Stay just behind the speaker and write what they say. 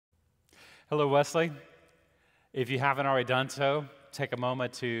Hello, Wesley. If you haven't already done so, take a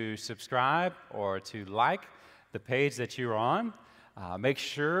moment to subscribe or to like the page that you're on. Make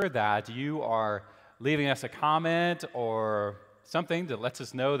sure that you are leaving us a comment or something that lets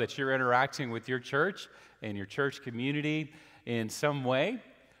us know that you're interacting with your church and your church community in some way.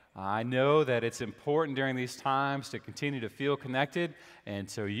 I know that it's important during these times to continue to feel connected, and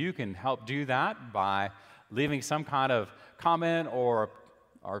so you can help do that by leaving some kind of comment or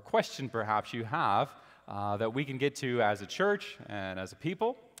question perhaps you have that we can get to as a church and as a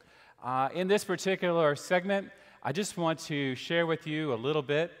people. In this particular segment, I just want to share with you a little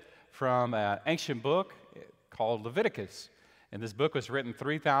bit from an ancient book called Leviticus. And this book was written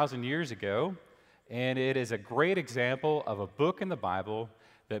 3,000 years ago, and it is a great example of a book in the Bible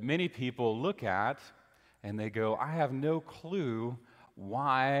that many people look at and they go, I have no clue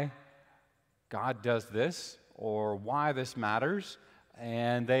why God does this or why this matters,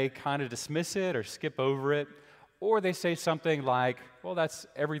 and they kind of dismiss it or skip over it, or they say something like, well, that's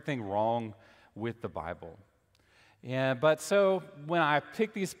everything wrong with the Bible. But so when I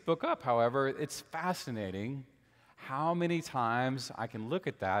pick this book up, however, it's fascinating how many times I can look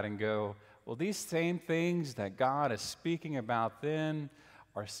at that and go, well, these same things that God is speaking about then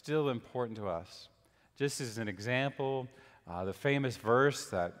are still important to us. Just as an example, the famous verse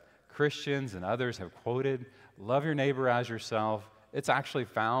that Christians and others have quoted, love your neighbor as yourself, it's actually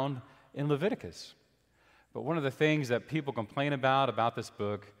found in Leviticus. But one of the things that people complain about this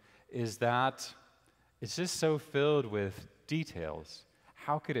book is that it's just so filled with details.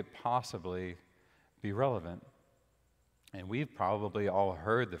 How could it possibly be relevant? And we've probably all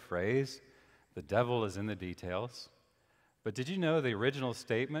heard the phrase, the devil is in the details. But did you know the original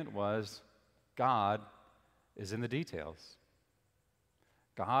statement was, God is in the details?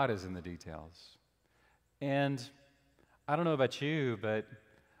 God is in the details. And I don't know about you, but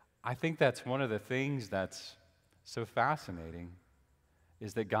I think that's one of the things that's so fascinating,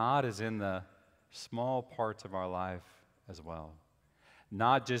 is that God is in the small parts of our life as well.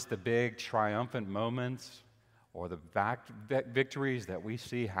 Not just the big triumphant moments or the victories that we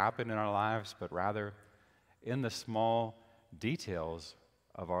see happen in our lives, but rather in the small details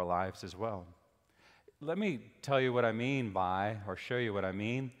of our lives as well. Let me tell you what I mean by, or show you what I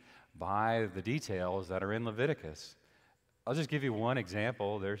mean by the details that are in Leviticus. I'll just give you one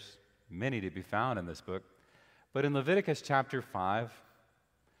example. There's many to be found in this book. But in Leviticus chapter 5,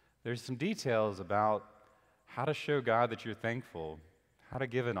 there's some details about how to show God that you're thankful, how to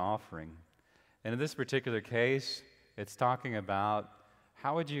give an offering. And in this particular case, it's talking about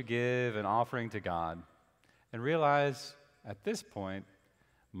how would you give an offering to God? And realize at this point,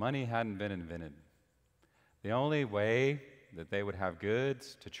 money hadn't been invented. The only way that they would have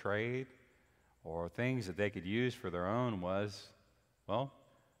goods to trade or things that they could use for their own was, well,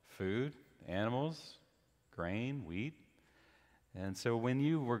 food, animals, grain, wheat. And so when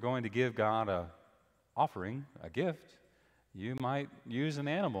you were going to give God an offering, a gift, you might use an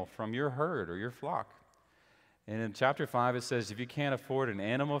animal from your herd or your flock. And in chapter 5 it says, if you can't afford an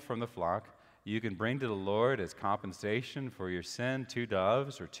animal from the flock, you can bring to the Lord as compensation for your sin 2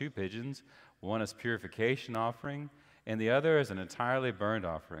 doves or 2 pigeons, one as purification offering, and the other as an entirely burnt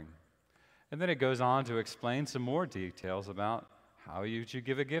offering. And then it goes on to explain some more details about how you should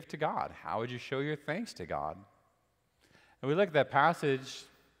give a gift to God. How would you show your thanks to God? And we look at that passage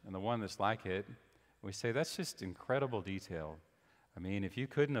and the one that's like it, and we say that's just incredible detail. I mean, if you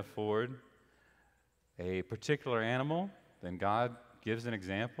couldn't afford a particular animal, then God gives an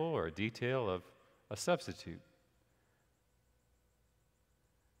example or a detail of a substitute.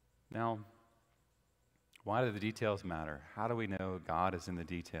 Now, why do the details matter? How do we know God is in the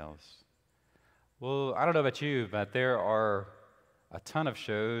details? Well, I don't know about you, but there are a ton of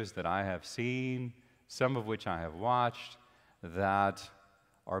shows that I have seen, some of which I have watched, that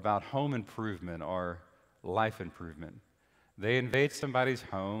are about home improvement or life improvement. They invade somebody's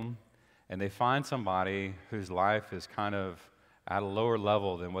home, and they find somebody whose life is kind of at a lower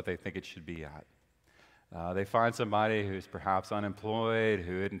level than what they think it should be at. They find somebody who's perhaps unemployed,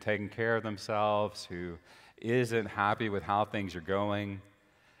 who isn't taking care of themselves, who isn't happy with how things are going.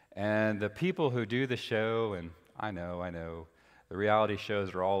 And the people who do the show, and I know, the reality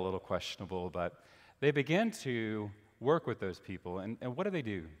shows are all a little questionable, but they begin to work with those people. And what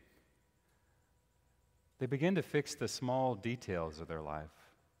do? They begin to fix the small details of their life.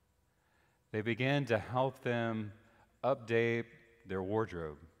 They begin to help them update their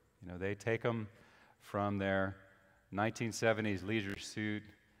wardrobe. You know, they take them from their 1970s leisure suit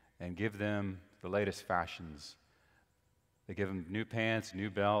and give them the latest fashions. They give them new pants, new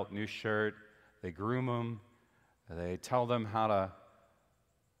belt, new shirt. They groom them. They tell them how to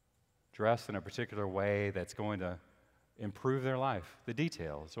dressed in a particular way that's going to improve their life, the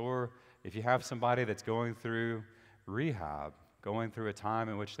details. Or if you have somebody that's going through rehab, going through a time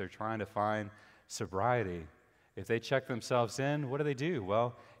in which they're trying to find sobriety, if they check themselves in, what do?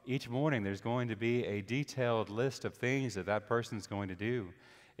 Well, each morning there's going to be a detailed list of things that that person's going to do.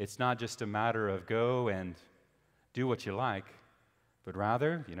 It's not just a matter of go and do what you like, but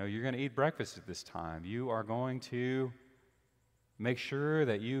rather, you're going to eat breakfast at this time. You are going to make sure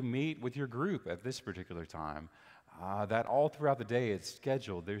that you meet with your group at this particular time. That all throughout the day it's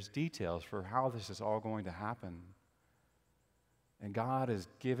scheduled. There's details for how this is all going to happen. And God is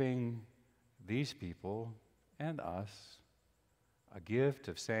giving these people and us a gift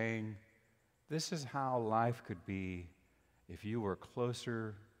of saying, this is how life could be if you were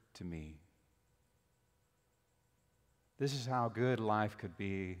closer to me. This is how good life could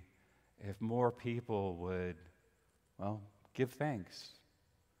be if more people would, give thanks,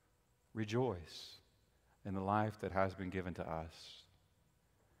 rejoice in the life that has been given to us.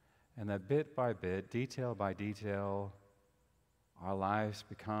 And that bit by bit, detail by detail, our lives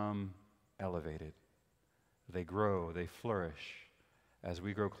become elevated. They grow, they flourish as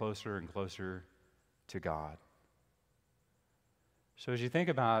we grow closer and closer to God. So as you think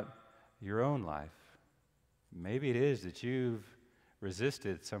about your own life, maybe it is that you've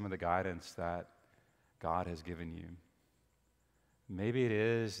resisted some of the guidance that God has given you. Maybe it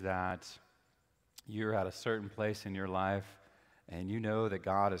is that you're at a certain place in your life and you know that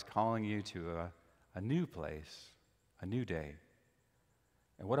God is calling you to a new place, a new day.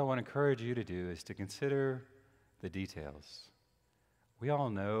 And what I want to encourage you to do is to consider the details. We all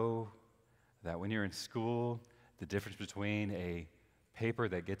know that when you're in school, the difference between a paper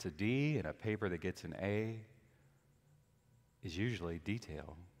that gets a D and a paper that gets an A is usually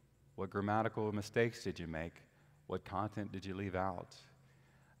detail. What grammatical mistakes did you make? What content did you leave out?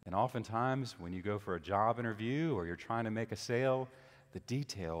 And oftentimes, when you go for a job interview or you're trying to make a sale, the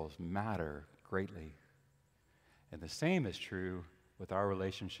details matter greatly. And the same is true with our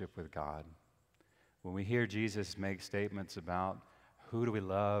relationship with God. When we hear Jesus make statements about who do we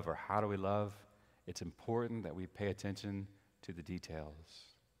love or how do we love, it's important that we pay attention to the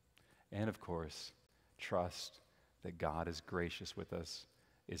details. And of course, trust that God is gracious with us,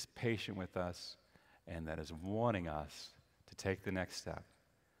 is patient with us, and that is wanting us to take the next step,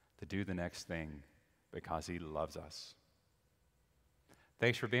 to do the next thing, because He loves us.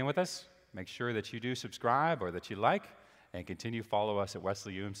 Thanks for being with us. Make sure that you do subscribe or that you like, and continue to follow us at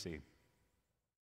Wesley UMC.